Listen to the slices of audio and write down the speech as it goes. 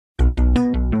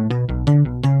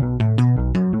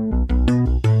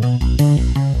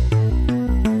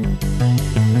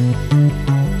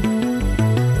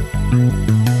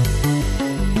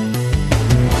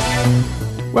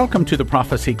Welcome to the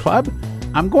Prophecy Club.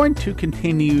 I'm going to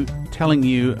continue telling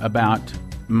you about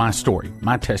my story,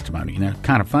 my testimony.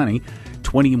 Kind of funny,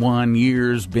 21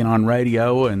 years been on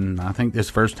radio, and I think this is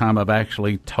the first time I've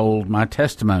actually told my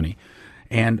testimony.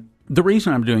 And the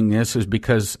reason I'm doing this is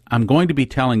because I'm going to be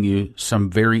telling you some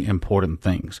very important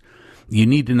things. You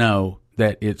need to know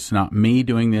that it's not me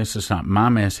doing this, it's not my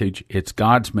message, it's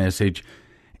God's message.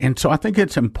 And so I think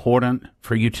it's important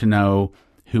for you to know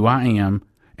who I am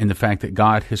and the fact that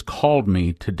God has called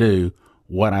me to do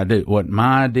what I do, what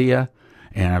my idea.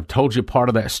 And I've told you part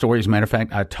of that story. As a matter of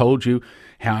fact, I told you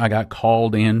how I got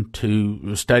called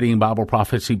into studying Bible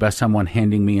prophecy by someone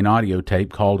handing me an audio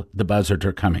tape called The Buzzards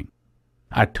Are Coming.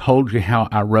 I told you how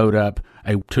I wrote up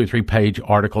a 2 or 3 page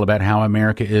article about how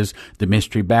America is the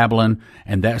mystery Babylon,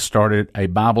 and that started a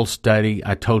Bible study.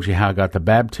 I told you how I got the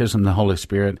baptism of the Holy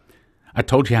Spirit. I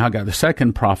told you how I got the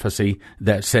second prophecy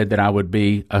that said that I would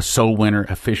be a soul winner,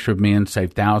 a fisher of men,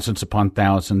 save thousands upon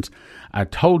thousands. I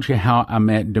told you how I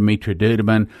met Dimitri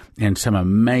Duduman and some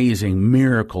amazing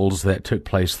miracles that took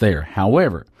place there.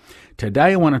 However,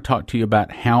 today I want to talk to you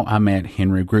about how I met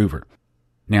Henry Gruver.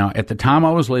 Now, at the time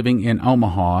I was living in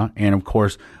Omaha, and of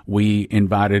course, we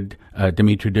invited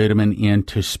Dimitri Duduman in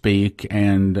to speak,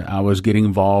 and I was getting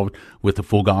involved with the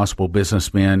Full Gospel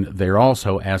Businessmen there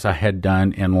also, as I had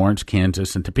done in Lawrence,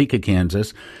 Kansas, and Topeka,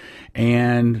 Kansas.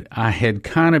 And I had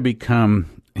kind of become,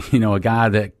 a guy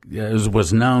that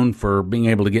was known for being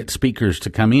able to get speakers to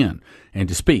come in and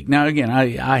to speak. Now, again,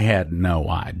 I had no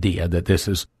idea that this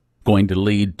is going to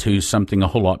lead to something a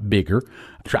whole lot bigger.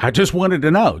 I just wanted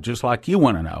to know, just like you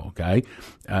want to know, okay?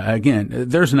 Again,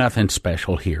 there's nothing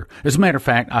special here. As a matter of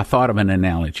fact, I thought of an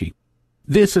analogy.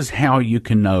 This is how you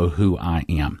can know who I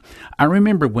am. I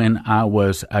remember when I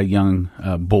was a young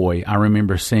boy, I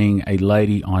remember seeing a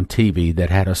lady on TV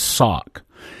that had a sock,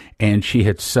 and she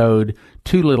had sewed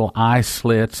 2 little eye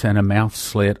slits and a mouth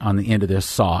slit on the end of this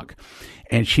sock.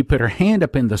 And she put her hand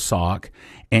up in the sock,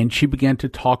 and she began to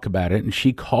talk about it, and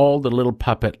she called the little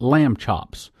puppet Lamb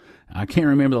Chops. I can't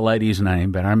remember the lady's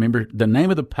name, but I remember the name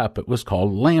of the puppet was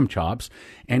called Lamb Chops,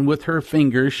 and with her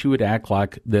fingers, she would act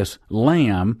like this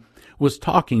lamb was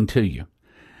talking to you.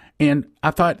 And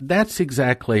I thought, that's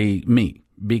exactly me,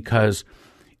 because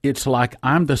it's like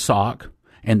I'm the sock,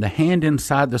 and the hand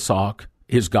inside the sock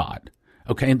is God.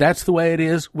 Okay, and that's the way it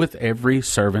is with every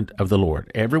servant of the Lord.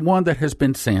 Everyone that has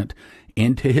been sent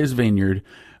into his vineyard,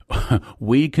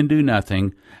 we can do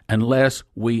nothing unless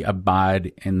we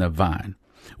abide in the vine.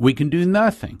 We can do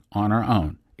nothing on our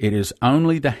own. It is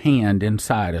only the hand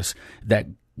inside us, that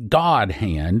God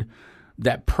hand,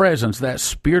 that presence, that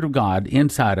Spirit of God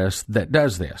inside us that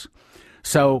does this.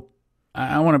 So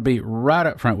I want to be right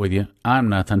up front with you. I'm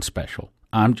nothing special.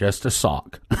 I'm just a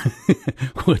sock.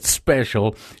 What's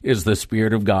special is the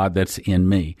Spirit of God that's in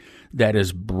me that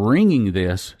is bringing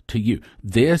this to you.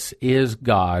 This is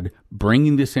God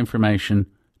bringing this information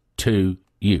to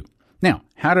you. Now,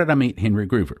 how did I meet Henry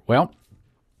Gruver? Well,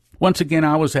 once again,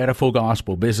 I was at a Full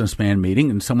Gospel Businessman meeting,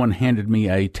 and someone handed me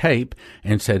a tape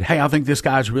and said, hey, I think this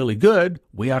guy's really good.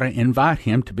 We ought to invite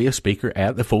him to be a speaker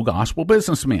at the Full Gospel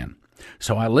Businessmen.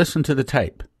 So I listened to the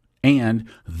tape. And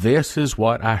this is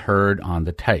what I heard on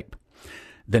the tape.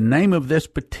 The name of this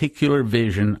particular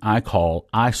vision I call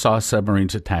I Saw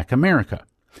Submarines Attack America,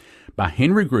 by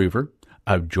Henry Gruver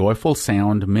of Joyful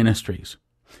Sound Ministries.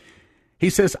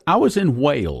 He says, I was in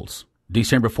Wales,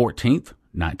 December 14th,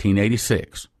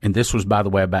 1986. And this was, by the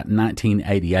way, about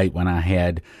 1988 when I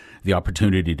had the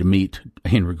opportunity to meet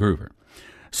Henry Gruver.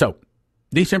 So,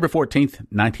 December 14th,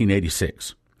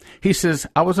 1986. He says,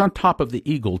 I was on top of the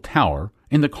Eagle Tower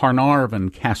in the Carnarvon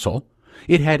Castle.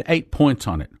 It had 8 points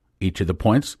on it. Each of the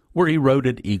points were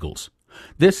eroded eagles.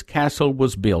 This castle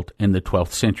was built in the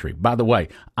 12th century. By the way,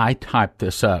 I typed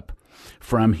this up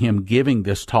from him giving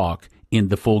this talk in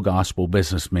the Full Gospel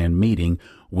Businessman meeting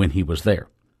when he was there.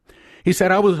 He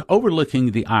said, I was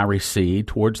overlooking the Irish Sea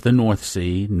towards the North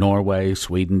Sea, Norway,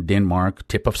 Sweden, Denmark,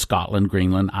 tip of Scotland,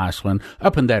 Greenland, Iceland,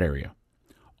 up in that area.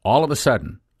 All of a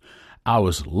sudden, I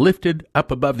was lifted up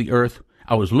above the earth.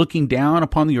 I was looking down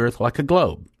upon the earth like a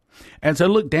globe. As I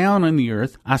looked down on the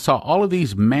earth, I saw all of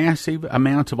these massive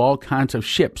amounts of all kinds of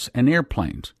ships and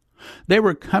airplanes. They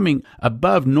were coming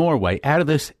above Norway out of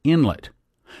this inlet.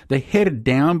 They headed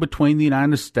down between the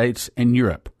United States and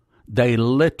Europe. They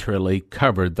literally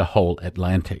covered the whole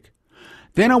Atlantic.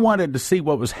 Then I wanted to see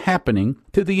what was happening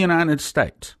to the United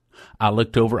States. I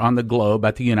looked over on the globe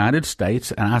at the United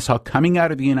States, and I saw coming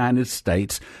out of the United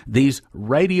States these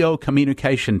radio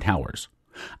communication towers.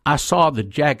 I saw the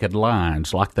jagged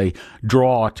lines like they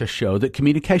draw to show that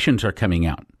communications are coming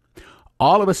out.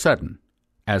 All of a sudden,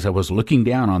 as I was looking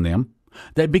down on them,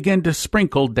 They began to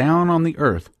sprinkle down on the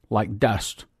earth like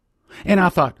dust. And I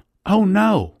thought, oh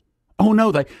no,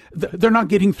 they're not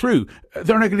getting through.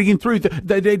 They're not getting through.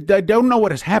 They don't know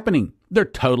what is happening. They're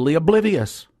totally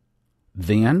oblivious.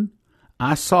 Then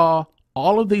I saw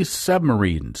all of these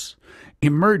submarines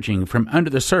emerging from under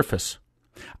the surface.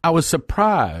 I was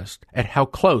surprised at how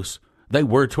close they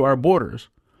were to our borders.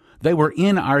 They were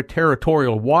in our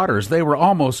territorial waters. They were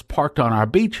almost parked on our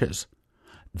beaches.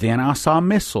 Then I saw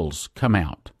missiles come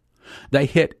out. They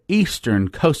hit eastern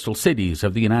coastal cities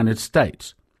of the United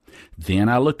States. Then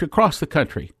I looked across the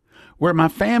country, where my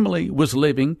family was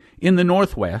living in the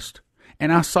Northwest,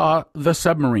 and I saw the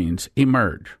submarines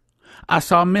emerge. I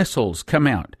saw missiles come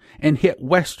out and hit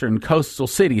western coastal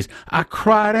cities. I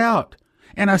cried out,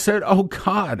 and I said, oh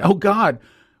God,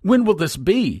 when will this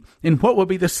be, and what will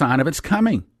be the sign of its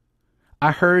coming?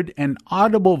 I heard an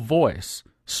audible voice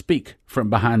speak from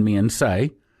behind me and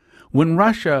say, when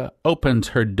Russia opens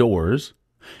her doors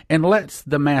and lets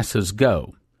the masses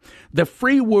go, the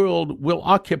free world will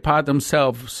occupy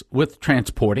themselves with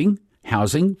transporting,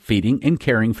 housing, feeding, and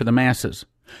caring for the masses,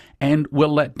 and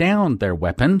will let down their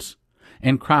weapons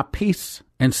and cry peace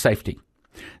and safety.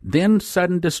 Then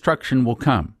sudden destruction will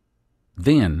come.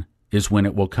 Then is when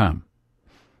it will come.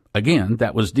 Again,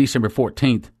 that was December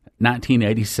 14th,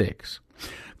 1986.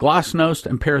 Glasnost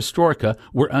and perestroika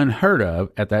were unheard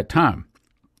of at that time.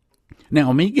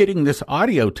 Now, me getting this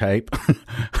audio tape,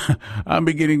 I'm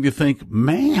beginning to think,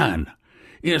 man,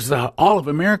 is all of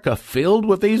America filled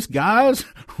with these guys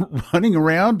running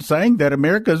around saying that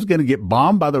America is going to get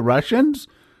bombed by the Russians?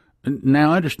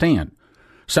 Now, understand,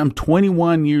 some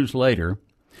 21 years later,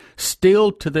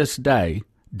 still to this day,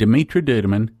 Dimitri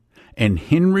Duduman and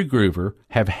Henry Gruver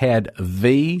have had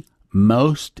the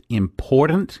most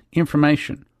important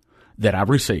information that I've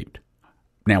received.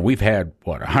 Now, we've had,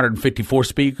 154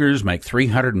 speakers make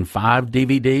 305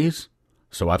 DVDs?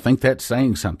 So I think that's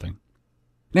saying something.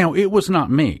 Now, it was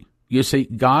not me. You see,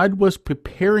 God was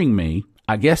preparing me.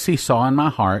 I guess he saw in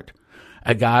my heart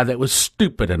a guy that was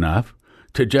stupid enough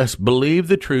to just believe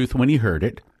the truth when he heard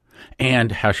it,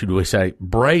 and, how should we say,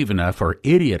 brave enough or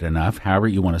idiot enough, however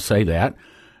you want to say that,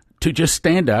 to just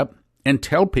stand up and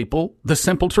tell people the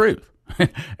simple truth.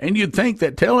 And you'd think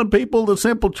that telling people the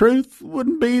simple truth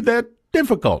wouldn't be that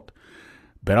difficult.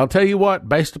 But I'll tell you what,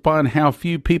 based upon how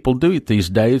few people do it these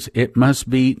days, it must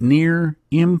be near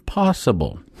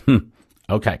impossible.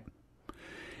 Okay.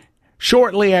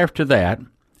 Shortly after that,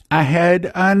 I had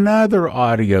another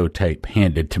audio tape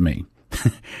handed to me.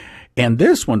 And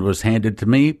this one was handed to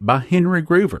me by Henry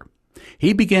Gruver.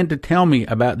 He began to tell me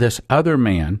about this other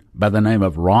man by the name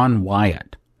of Ron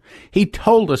Wyatt. He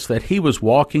told us that he was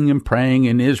walking and praying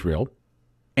in Israel,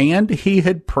 and he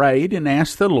had prayed and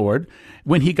asked the Lord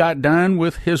when he got done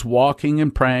with his walking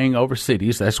and praying over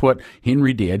cities. That's what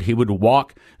Henry did. He would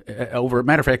walk over,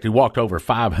 matter of fact, he walked over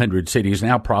 500 cities,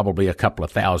 now probably a couple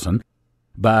of thousand.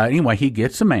 But anyway, he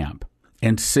gets a map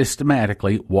and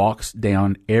systematically walks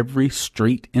down every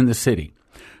street in the city,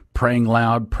 praying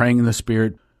loud, praying in the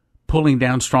Spirit, pulling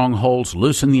down strongholds,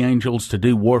 loosing the angels to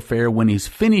do warfare. When he's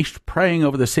finished praying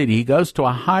over the city, he goes to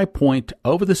a high point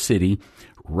over the city,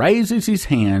 raises his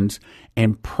hands,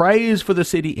 and prays for the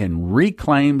city and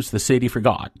reclaims the city for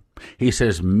God. He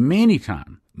says many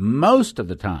times, most of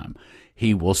the time,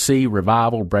 he will see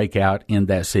revival break out in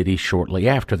that city shortly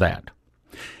after that.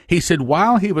 He said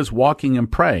while he was walking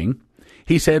and praying,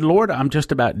 he said, Lord, I'm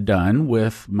just about done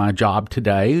with my job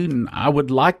today, and I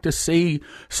would like to see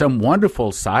some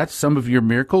wonderful sights, some of your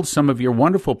miracles, some of your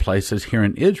wonderful places here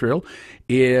in Israel,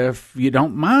 if you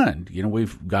don't mind. You know,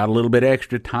 we've got a little bit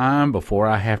extra time before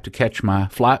I have to catch my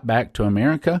flight back to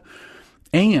America.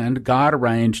 And God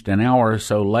arranged an hour or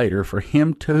so later for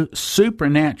him to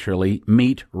supernaturally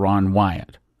meet Ron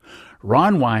Wyatt.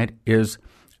 Ron Wyatt is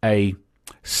a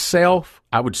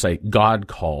I would say,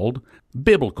 God-called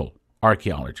biblical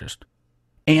archaeologist.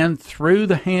 And through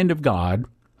the hand of God,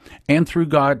 and through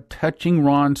God touching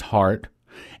Ron's heart,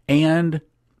 and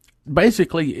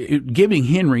basically giving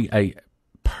Henry a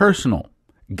personal,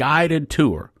 guided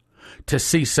tour to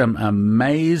see some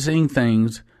amazing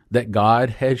things that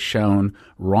God has shown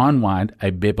Ron Wyatt,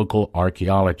 a biblical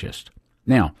archaeologist.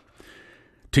 Now,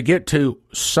 to get to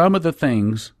some of the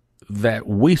things that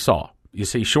we saw, you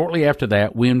see, shortly after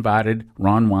that, we invited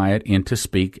Ron Wyatt in to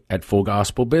speak at Full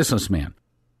Gospel Businessmen,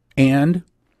 and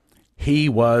he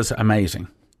was amazing.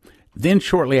 Then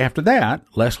shortly after that,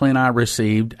 Leslie and I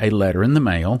received a letter in the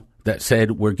mail that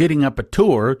said we're getting up a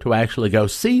tour to actually go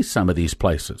see some of these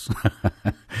places.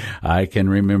 I can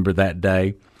remember that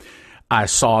day. I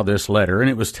saw this letter, and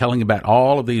it was telling about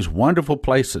all of these wonderful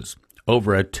places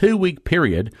over a 2-week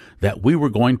period that we were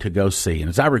going to go see. And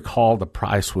as I recall, the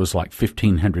price was like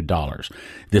 $1,500.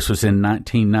 This was in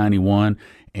 1991.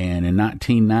 And in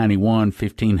 1991,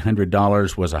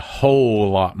 $1,500 was a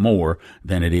whole lot more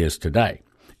than it is today.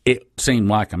 It seemed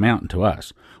like a mountain to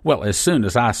us. Well, as soon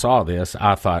as I saw this,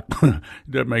 I thought, it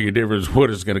doesn't make a difference what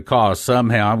it's going to cost.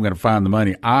 Somehow I'm going to find the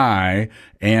money. I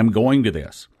am going to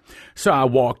this. So I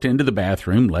walked into the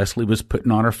bathroom. Leslie was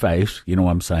putting on her face. You know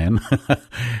what I'm saying?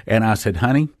 And I said,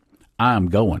 honey, I'm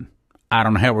going. I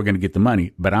don't know how we're going to get the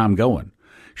money, but I'm going.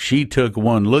 She took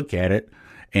one look at it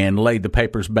and laid the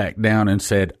papers back down and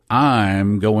said,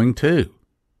 I'm going too.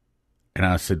 And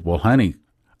I said, well, honey,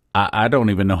 I don't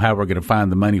even know how we're going to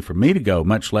find the money for me to go,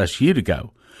 much less you to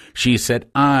go. She said,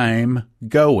 I'm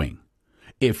going.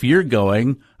 If you're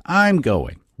going, I'm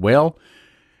going. Well,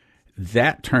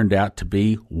 that turned out to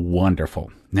be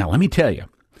wonderful. Now, let me tell you,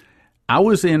 I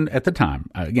was at the time,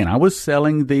 again, I was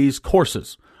selling these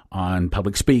courses on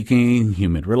public speaking,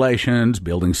 human relations,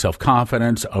 building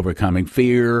self-confidence, overcoming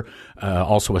fear,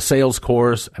 also a sales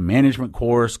course, a management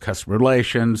course, customer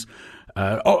relations,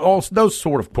 all those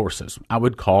sort of courses. I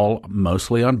would call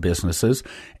mostly on businesses,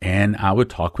 and I would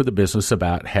talk with the business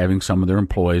about having some of their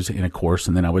employees in a course,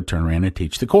 and then I would turn around and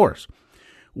teach the course.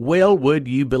 Well, would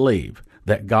you believe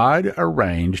that God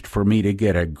arranged for me to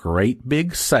get a great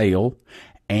big sale,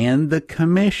 and the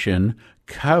commission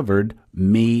covered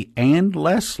me and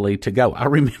Leslie to go. I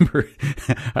remember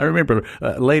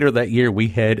later that year we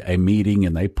had a meeting,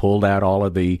 and they pulled out all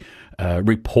of the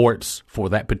reports for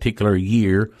that particular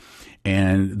year.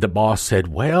 And the boss said,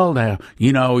 well, now,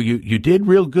 you did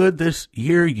real good this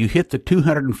year. You hit the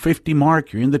 250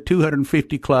 mark. You're in the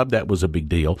 250 club. That was a big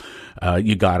deal.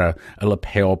 You got a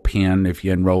lapel pin if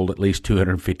you enrolled at least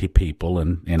 250 people.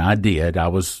 And I did. I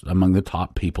was among the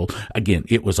top people. Again,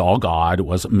 it was all God. It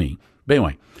wasn't me. But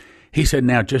anyway, he said,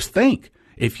 now just think,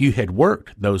 if you had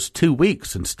worked those 2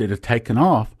 weeks instead of taking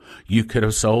off, you could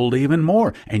have sold even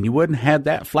more, and you wouldn't have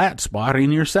that flat spot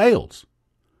in your sales.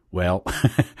 Well,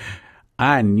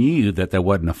 I knew that there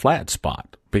wasn't a flat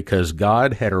spot because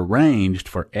God had arranged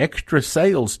for extra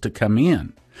sales to come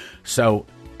in. So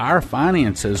our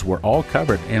finances were all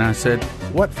covered, and I said,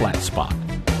 what flat spot?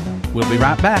 We'll be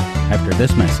right back after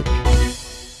this message.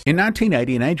 In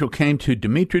 1980, an angel came to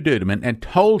Dmitri Duduman and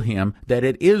told him that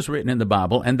it is written in the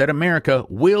Bible and that America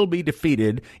will be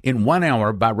defeated in 1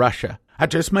 hour by Russia. I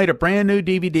just made a brand new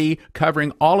DVD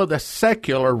covering all of the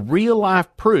secular, real-life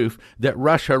proof that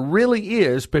Russia really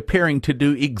is preparing to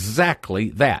do exactly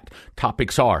that.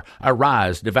 Topics are: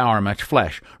 Arise, Devour Much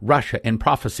Flesh, Russia in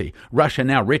Prophecy, Russia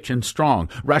Now Rich and Strong,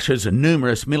 Russia's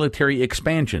numerous military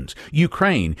expansions,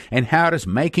 Ukraine, and how it is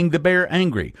making the bear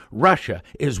angry. Russia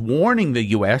is warning the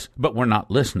U.S., but we're not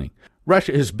listening.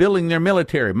 Russia is building their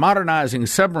military, modernizing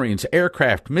submarines,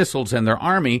 aircraft, missiles, and their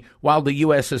army, while the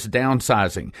U.S. is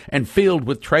downsizing and filled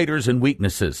with traitors and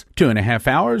weaknesses. 2.5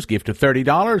 hours, gift of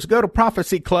 $30. Go to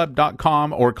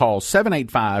prophecyclub.com or call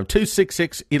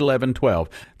 785-266-1112.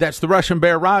 That's The Russian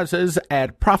Bear Rises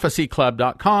at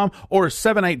prophecyclub.com or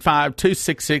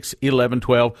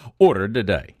 785-266-1112. Order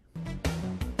today.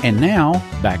 And now,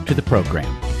 back to the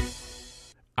program.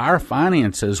 Our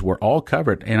finances were all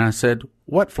covered, and I said,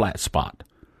 what flat spot?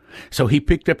 So he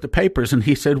picked up the papers and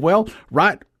he said, well,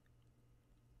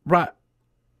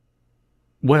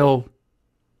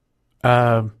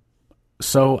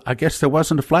 so I guess there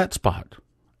wasn't a flat spot.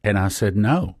 And I said,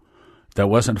 no, there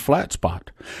wasn't a flat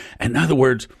spot. In other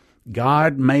words,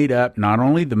 God made up not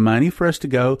only the money for us to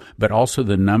go, but also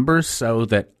the numbers so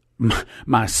that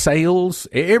my sales,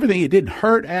 everything, it didn't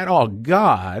hurt at all.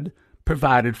 God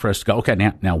provided for us to go. Okay,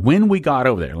 now when we got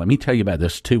over there, let me tell you about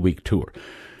this 2-week tour.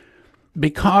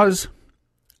 Because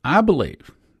I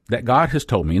believe that God has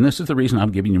told me, and this is the reason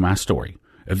I'm giving you my story.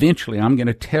 Eventually, I'm going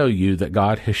to tell you that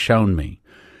God has shown me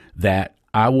that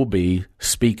I will be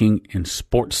speaking in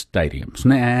sports stadiums.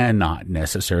 Not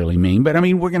necessarily me, but I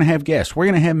mean, we're going to have guests. We're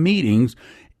going to have meetings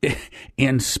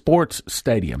in sports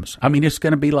stadiums. I mean, it's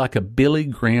going to be like a Billy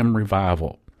Graham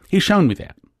revival. He's shown me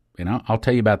that. I'll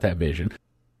tell you about that vision.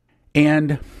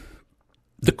 And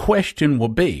the question will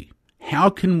be, how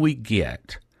can we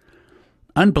get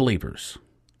unbelievers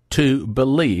to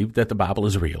believe that the Bible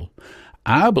is real?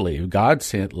 I believe God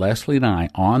sent Leslie and I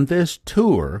on this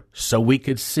tour so we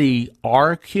could see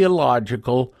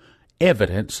archaeological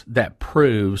evidence that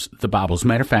proves the Bible. As a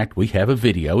matter of fact, we have a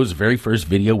video. It's the very first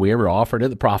video we ever offered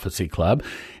at the Prophecy Club,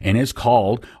 and it's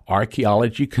called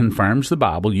Archaeology Confirms the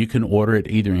Bible. You can order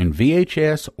it either in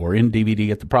VHS or in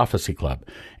DVD at the Prophecy Club.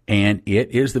 And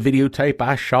it is the videotape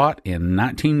I shot in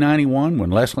 1991 when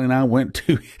Leslie and I went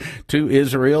to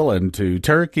Israel and to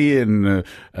Turkey and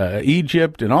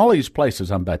Egypt and all these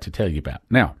places I'm about to tell you about.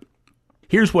 Now,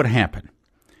 here's what happened.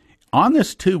 On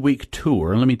this 2-week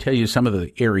tour, let me tell you some of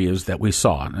the areas that we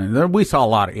saw. And we saw a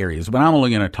lot of areas, but I'm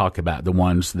only going to talk about the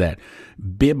ones that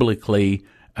biblically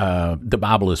the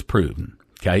Bible has proven,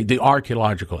 okay, the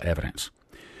archaeological evidence.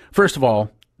 First of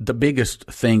all, the biggest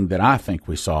thing that I think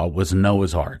we saw was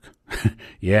Noah's Ark.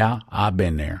 Yeah, I've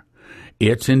been there.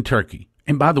 It's in Turkey.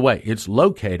 And by the way, it's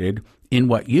located in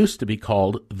what used to be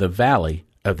called the Valley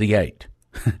of the Eight.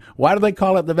 Why do they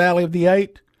call it the Valley of the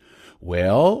Eight?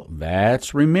 Well,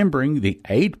 that's remembering the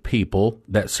 8 people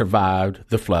that survived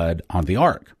the flood on the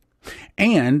ark.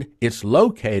 And it's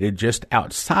located just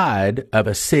outside of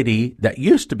a city that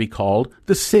used to be called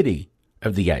the City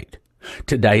of the Eight.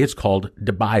 Today it's called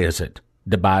Dibeyazit,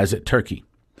 Turkey.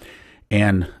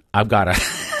 And I've got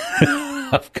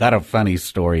a funny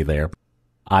story there.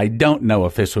 I don't know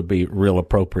if this would be real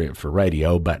appropriate for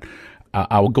radio, but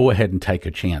I will go ahead and take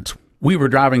a chance. We were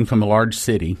driving from a large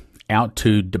city out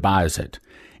to Dibeyazit,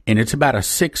 and it's about a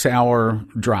 6-hour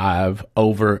drive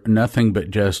over nothing but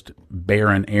just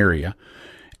barren area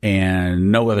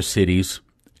and no other cities.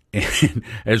 And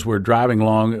as we're driving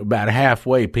along, about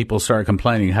halfway, people start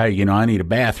complaining, hey, I need a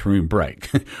bathroom break.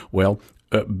 Well,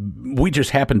 we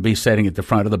just happened to be sitting at the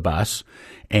front of the bus,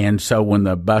 and so when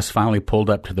the bus finally pulled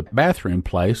up to the bathroom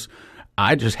place,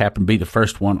 I just happened to be the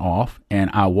first one off, and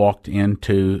I walked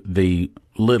into the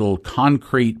little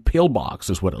concrete pillbox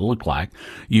is what it looked like.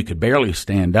 You could barely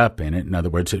stand up in it. In other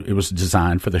words, it was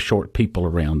designed for the short people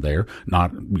around there,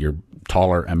 not your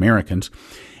taller Americans.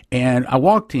 And I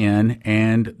walked in,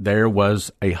 and there was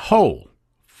a hole.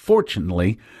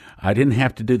 Fortunately, I didn't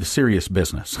have to do the serious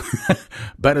business.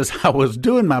 But as I was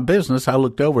doing my business, I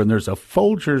looked over, and there's a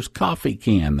Folgers coffee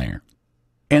can there.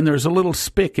 And there's a little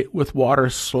spigot with water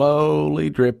slowly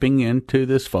dripping into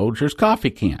this Folgers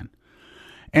coffee can.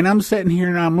 And I'm sitting here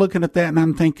and I'm looking at that and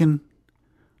I'm thinking,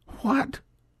 what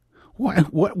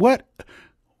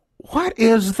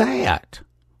is that?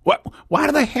 Why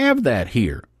do they have that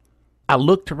here? I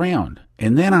looked around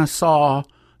and then I saw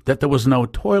that there was no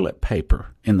toilet paper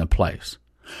in the place.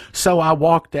 So I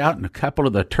walked out and a couple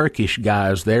of the Turkish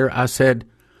guys there, I said,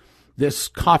 this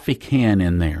coffee can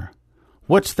in there,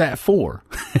 what's that for?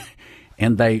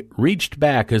 And they reached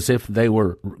back as if they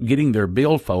were getting their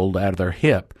billfold out of their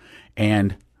hip,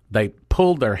 and they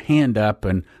pulled their hand up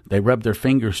and they rubbed their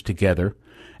fingers together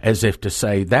as if to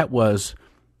say that was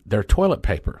their toilet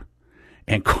paper.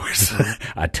 And of course,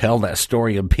 I tell that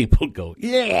story and people go,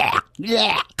 yeah.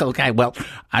 Okay, well,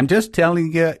 I'm just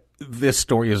telling you, this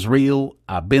story is real.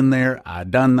 I've been there. I've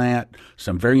done that.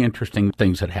 Some very interesting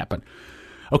things that happened.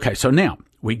 Okay, so now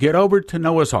we get over to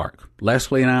Noah's Ark.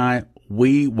 Leslie and I,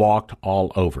 we walked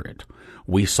all over it.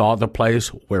 We saw the place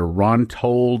where Ron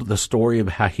told the story of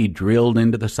how he drilled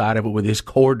into the side of it with his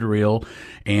core drill,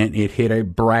 and it hit a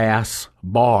brass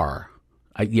bar.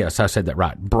 Yes, I said that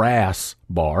right, brass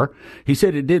bar. He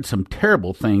said it did some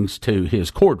terrible things to his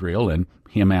core drill and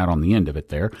him out on the end of it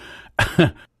there.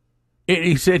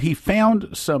 He said he found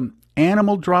some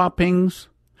animal droppings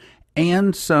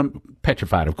and some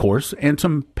petrified, of course, and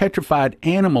some petrified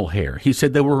animal hair. He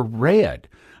said they were red.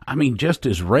 I mean, just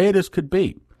as red as could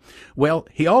be. Well,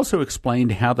 he also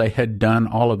explained how they had done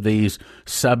all of these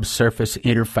subsurface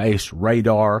interface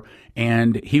radar,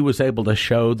 and he was able to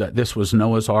show that this was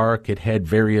Noah's Ark. It had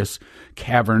various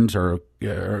caverns or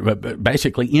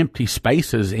basically empty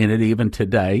spaces in it even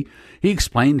today. He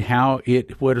explained how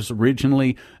it was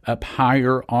originally up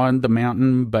higher on the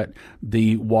mountain, but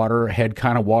the water had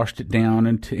kind of washed it down,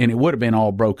 and it would have been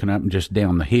all broken up and just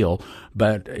down the hill,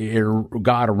 but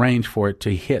God arranged for it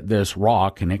to hit this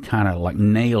rock, and it kind of like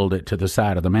nailed it to the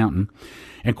side of the mountain.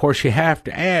 And of course, you have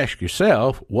to ask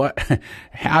yourself,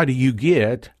 how do you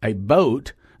get a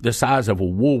boat the size of a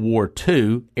World War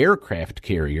II aircraft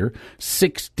carrier,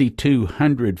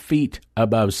 6,200 feet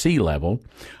above sea level,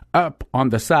 up on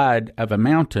the side of a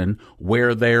mountain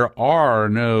where there are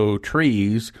no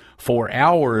trees for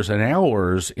hours and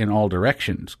hours in all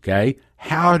directions, okay?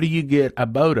 How do you get a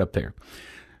boat up there?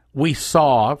 We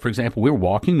saw, for example, we were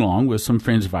walking along with some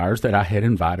friends of ours that I had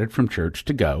invited from church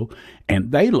to go,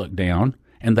 and they looked down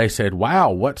and they said, wow,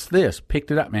 what's this?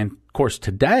 Picked it up, man. Of course,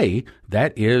 today,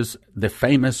 that is the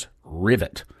famous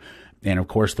rivet. And of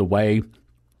course, the way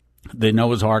the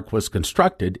Noah's Ark was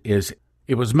constructed is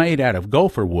it was made out of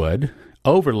gopher wood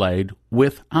overlaid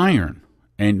with iron.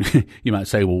 And you might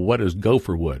say, well, what is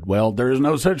gopher wood? Well, there is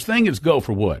no such thing as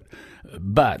gopher wood,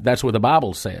 but that's what the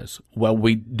Bible says. Well,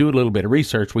 we do a little bit of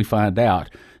research. We find out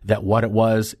that what it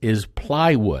was is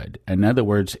plywood. In other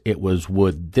words, it was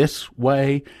wood this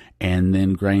way and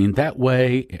then grain that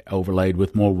way, overlaid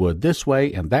with more wood this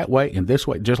way and this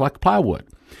way, just like plywood.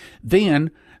 Then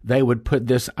they would put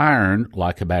this iron,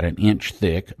 like about an inch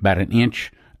thick, about an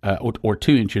inch or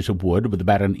 2 inches of wood with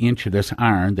about an inch of this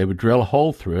iron. They would drill a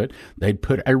hole through it. They'd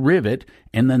put a rivet,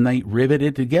 and then they riveted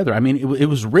it together. I mean, it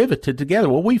was riveted together.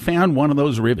 Well, we found one of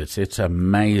those rivets. It's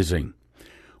amazing.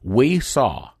 We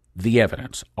saw the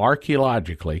evidence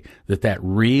archaeologically that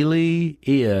really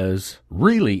is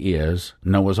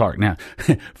Noah's Ark. Now,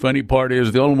 funny part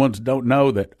is the only ones that don't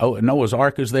know that Noah's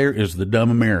Ark is there is the dumb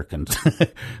Americans.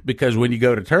 Because when you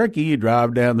go to Turkey, you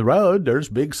drive down the road, there's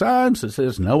big signs that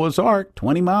says Noah's Ark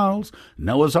 20 miles,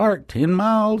 Noah's Ark 10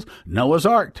 miles, Noah's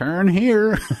Ark turn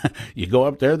here. You go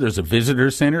up there, there's a visitor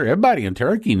center. Everybody in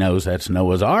Turkey knows that's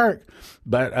Noah's Ark.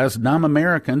 But us dumb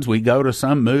Americans, we go to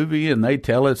some movie and they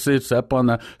tell us it's up on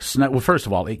the snow. Well, first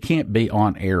of all, it can't be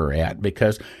on Ararat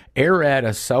because Ararat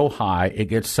is so high, it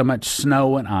gets so much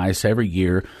snow and ice every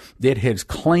year. It has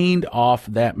cleaned off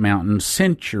that mountain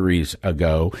centuries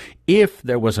ago. If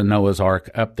there was a Noah's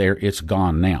Ark up there, it's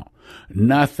gone now.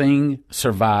 Nothing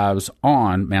survives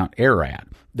on Mount Ararat.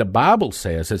 The Bible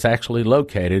says it's actually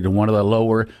located in one of the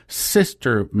lower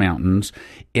sister mountains,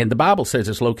 and the Bible says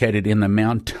it's located in the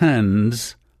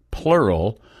mountains,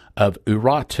 plural, of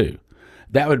Urartu.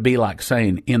 That would be like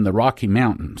saying in the Rocky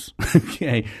Mountains,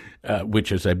 okay,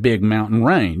 which is a big mountain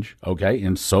range, okay,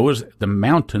 and so is the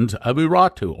mountains of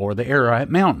Urartu, or the Ararat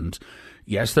Mountains.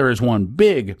 Yes, there is one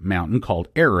big mountain called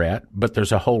Ararat, but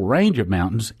there's a whole range of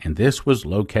mountains, and this was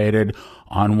located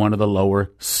on one of the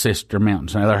lower sister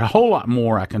mountains. Now, there's a whole lot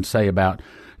more I can say about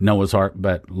Noah's Ark,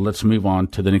 but let's move on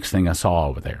to the next thing I saw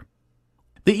over there.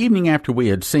 The evening after we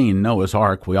had seen Noah's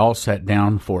Ark, we all sat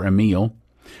down for a meal.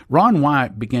 Ron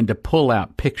White began to pull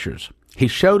out pictures. He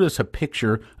showed us a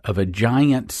picture of a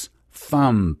giant's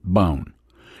thumb bone.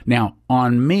 Now,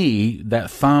 on me, that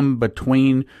thumb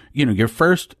between, your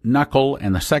first knuckle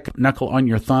and the second knuckle on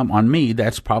your thumb, on me,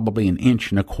 that's probably 1.25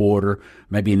 inches,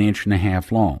 maybe 1.5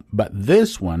 inches long. But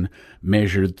this one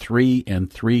measured 3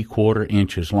 3/4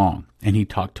 inches long. And he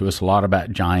talked to us a lot about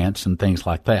giants and things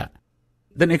like that.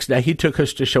 The next day, he took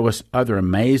us to show us other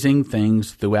amazing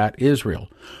things throughout Israel.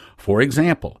 For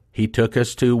example, he took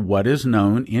us to what is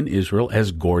known in Israel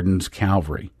as Gordon's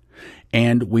Calvary.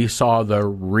 And we saw the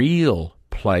real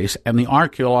place and the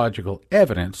archaeological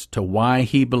evidence to why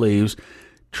he believes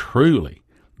truly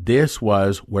this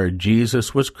was where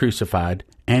Jesus was crucified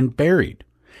and buried.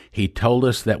 He told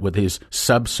us that with his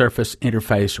subsurface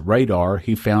interface radar,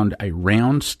 he found a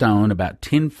round stone about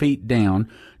 10 feet down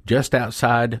just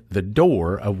outside the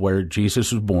door of where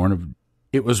Jesus was born.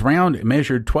 It was round, it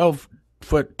measured 12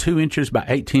 foot 2 inches by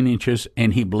 18 inches,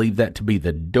 and he believed that to be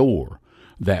the door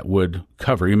that would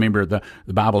cover. You remember the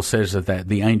Bible says that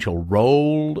the angel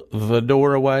rolled the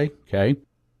door away, okay?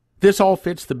 This all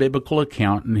fits the biblical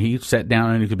account, and he sat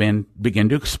down and began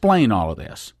to explain all of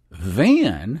this.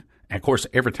 Then, of course,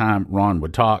 every time Ron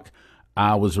would talk,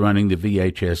 I was running the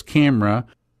VHS camera,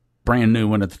 brand new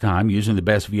one at the time, using the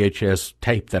best VHS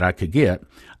tape that I could get.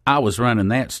 I was running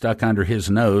that stuck under his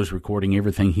nose, recording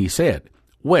everything he said.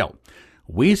 Well,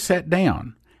 we sat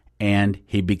down, and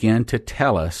he began to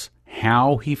tell us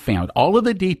how he found all of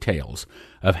the details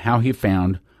of how he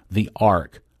found the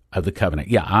Ark of the Covenant.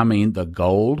 Yeah, I mean the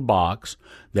gold box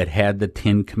that had the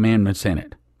 10 Commandments in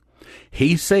it.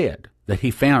 He said that he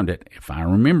found it, if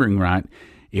I'm remembering right,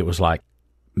 it was like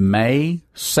May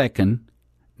 2nd,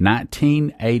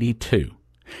 1982.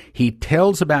 He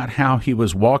tells about how he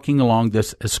was walking along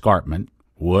this escarpment,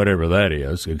 whatever that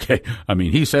is, okay? I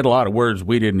mean, he said a lot of words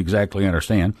we didn't exactly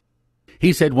understand.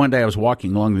 He said, one day I was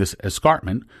walking along this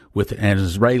escarpment with an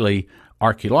Israeli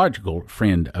archaeological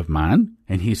friend of mine,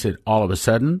 and he said, all of a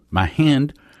sudden, my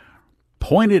hand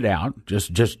pointed out,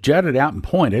 just jutted out and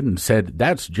pointed and said,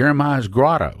 that's Jeremiah's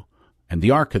grotto, and the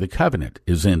Ark of the Covenant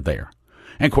is in there.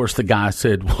 And, of course, the guy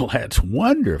said, well, that's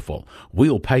wonderful.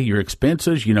 We'll pay your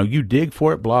expenses. You dig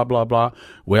for it, blah, blah, blah.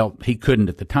 Well, he couldn't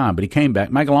at the time, but he came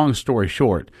back. Make a long story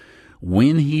short,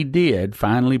 when he did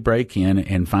finally break in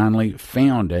and finally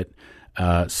found it,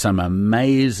 some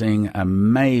amazing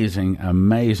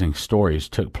stories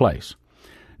took place.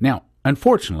 Now,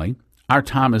 unfortunately, our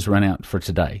time has run out for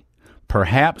today.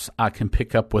 Perhaps I can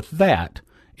pick up with that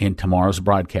in tomorrow's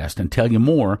broadcast and tell you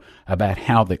more about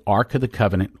how the Ark of the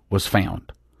Covenant was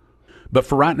found. But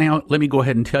for right now, let me go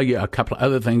ahead and tell you a couple of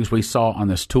other things we saw on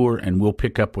this tour, and we'll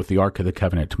pick up with the Ark of the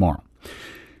Covenant tomorrow.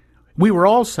 We were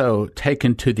also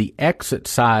taken to the exit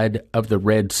side of the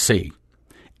Red Sea,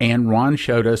 and Ron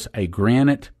showed us a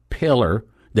granite pillar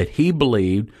that he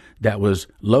believed that was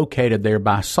located there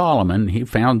by Solomon. He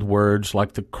found words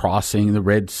like the crossing, the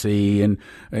Red Sea, and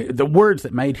the words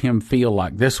that made him feel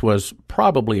like this was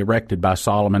probably erected by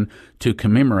Solomon to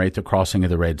commemorate the crossing of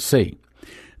the Red Sea.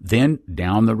 Then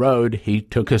down the road, he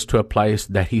took us to a place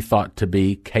that he thought to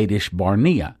be Kadesh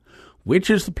Barnea, which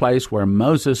is the place where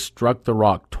Moses struck the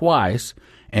rock twice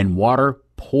and water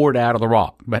poured out of the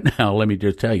rock. But now let me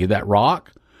just tell you, that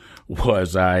rock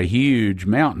was a huge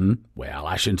mountain. Well,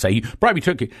 I shouldn't say, probably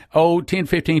took 10,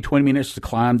 15, 20 minutes to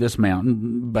climb this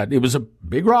mountain, but it was a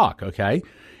big rock, okay?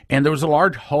 And there was a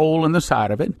large hole in the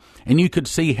side of it, and you could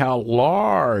see how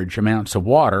large amounts of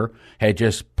water had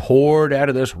just poured out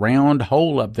of this round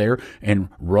hole up there and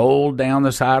rolled down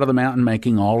the side of the mountain,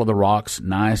 making all of the rocks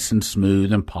nice and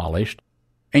smooth and polished.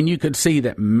 And you could see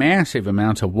that massive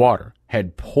amounts of water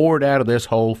had poured out of this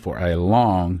hole for a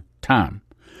long time.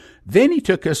 Then he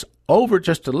took us over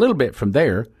just a little bit from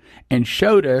there and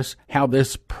showed us how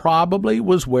this probably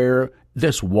was where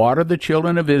this watered the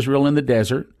children of Israel in the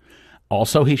desert.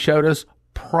 Also, he showed us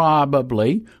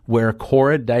probably where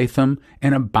Korah, Dathan,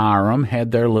 and Abiram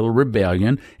had their little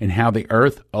rebellion, and how the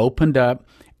earth opened up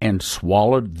and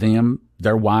swallowed them,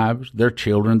 their wives, their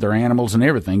children, their animals, and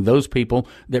everything, those people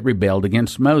that rebelled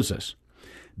against Moses.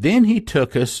 Then he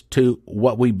took us to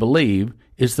what we believe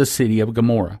is the city of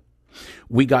Gomorrah.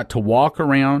 We got to walk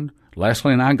around.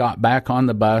 Leslie and I got back on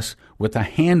the bus with a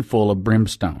handful of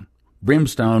brimstone.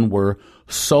 Brimstone were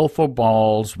sulfur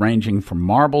balls ranging from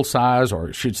marble size, or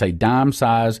I should say dime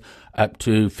size, up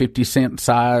to 50-cent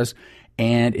size,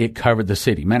 and it covered the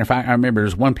city. Matter of fact, I remember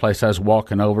there's one place I was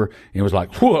walking over, and it was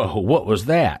like, whoa, what was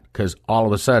that? Because all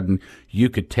of a sudden, you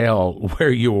could tell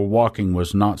where you were walking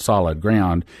was not solid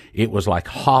ground. It was like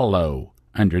hollow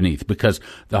underneath, because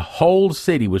the whole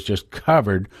city was just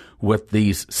covered with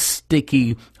these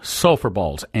sticky sulfur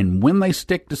balls. And when they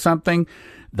stick to something,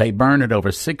 they burn at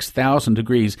over 6,000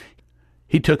 degrees.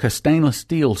 He took a stainless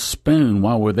steel spoon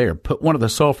while we're there, put one of the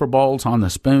sulfur balls on the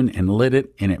spoon and lit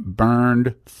it, and it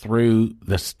burned through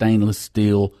the stainless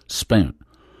steel spoon.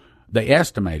 They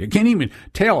estimated, can't even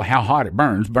tell how hot it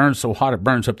burns so hot it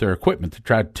burns up their equipment to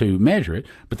try to measure it,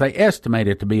 but they estimate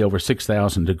it to be over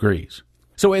 6,000 degrees.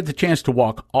 So we had the chance to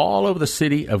walk all over the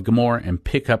city of Gomorrah and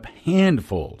pick up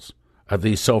handfuls of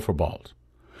these sulfur balls.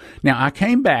 Now, I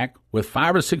came back with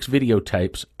 5 or 6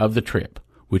 videotapes of the trip,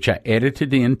 which I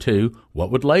edited into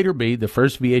what would later be the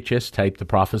first VHS tape the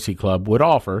Prophecy Club would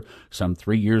offer some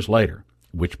 3 years later,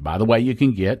 which, by the way, you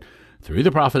can get through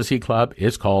the Prophecy Club.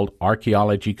 Is called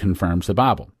Archaeology Confirms the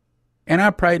Bible. And I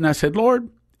prayed and I said, Lord,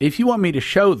 if you want me to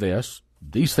show these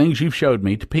things you've showed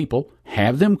me to people,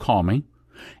 have them call me,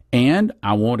 and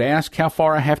I won't ask how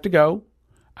far I have to go.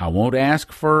 I won't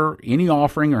ask for any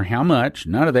offering or how much,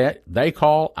 none of that. They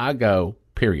call, I go,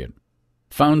 period.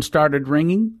 Phone started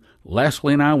ringing.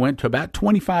 Leslie and I went to about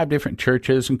 25 different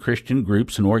churches and Christian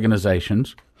groups and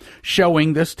organizations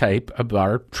showing this tape of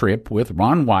our trip with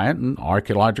Ron Wyatt and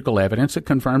archaeological evidence that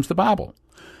confirms the Bible.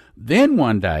 Then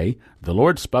one day, the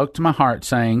Lord spoke to my heart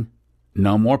saying,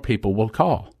 no more people will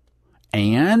call.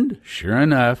 And sure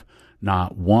enough,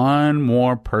 not one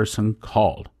more person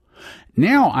called.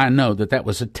 Now I know that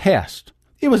was a test.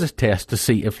 It was a test to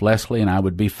see if Leslie and I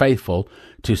would be faithful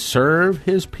to serve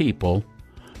his people,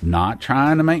 not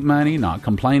trying to make money, not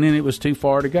complaining it was too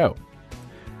far to go.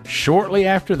 Shortly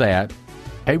after that,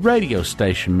 a radio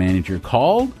station manager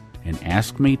called and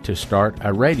asked me to start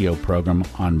a radio program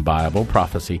on Bible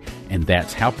prophecy, and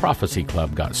that's how Prophecy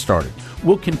Club got started.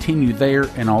 We'll continue there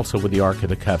and also with the Ark of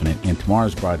the Covenant in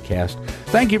tomorrow's broadcast.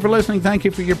 Thank you for listening. Thank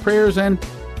you for your prayers, and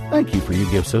thank you for your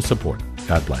gifts of support.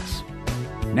 God bless.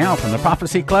 Now from the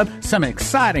Prophecy Club, some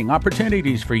exciting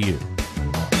opportunities for you.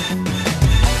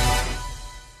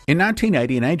 In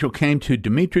 1980, an angel came to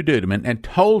Dmitri Duduman and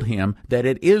told him that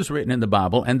it is written in the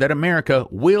Bible and that America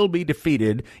will be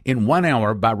defeated in 1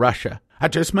 hour by Russia. I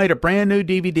just made a brand new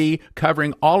DVD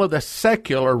covering all of the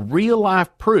secular, real-life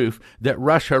proof that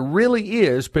Russia really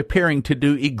is preparing to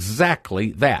do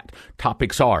exactly that.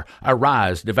 Topics are: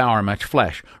 Arise, Devour Much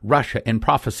Flesh, Russia in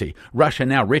Prophecy, Russia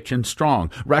Now Rich and Strong,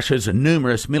 Russia's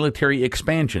numerous military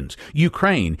expansions,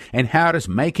 Ukraine, and how it is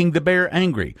making the bear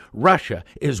angry. Russia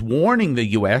is warning the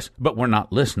U.S., but we're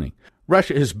not listening.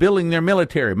 Russia is building their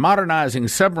military, modernizing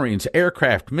submarines,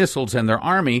 aircraft, missiles, and their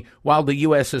army, while the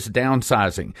U.S. is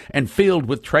downsizing and filled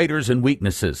with traitors and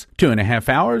weaknesses. 2.5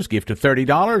 hours, gift of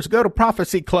 $30. Go to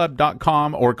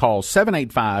prophecyclub.com or call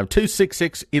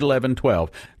 785-266-1112.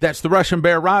 That's The Russian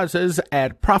Bear Rises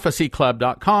at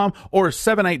prophecyclub.com or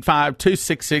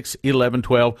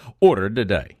 785-266-1112. Order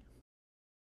today.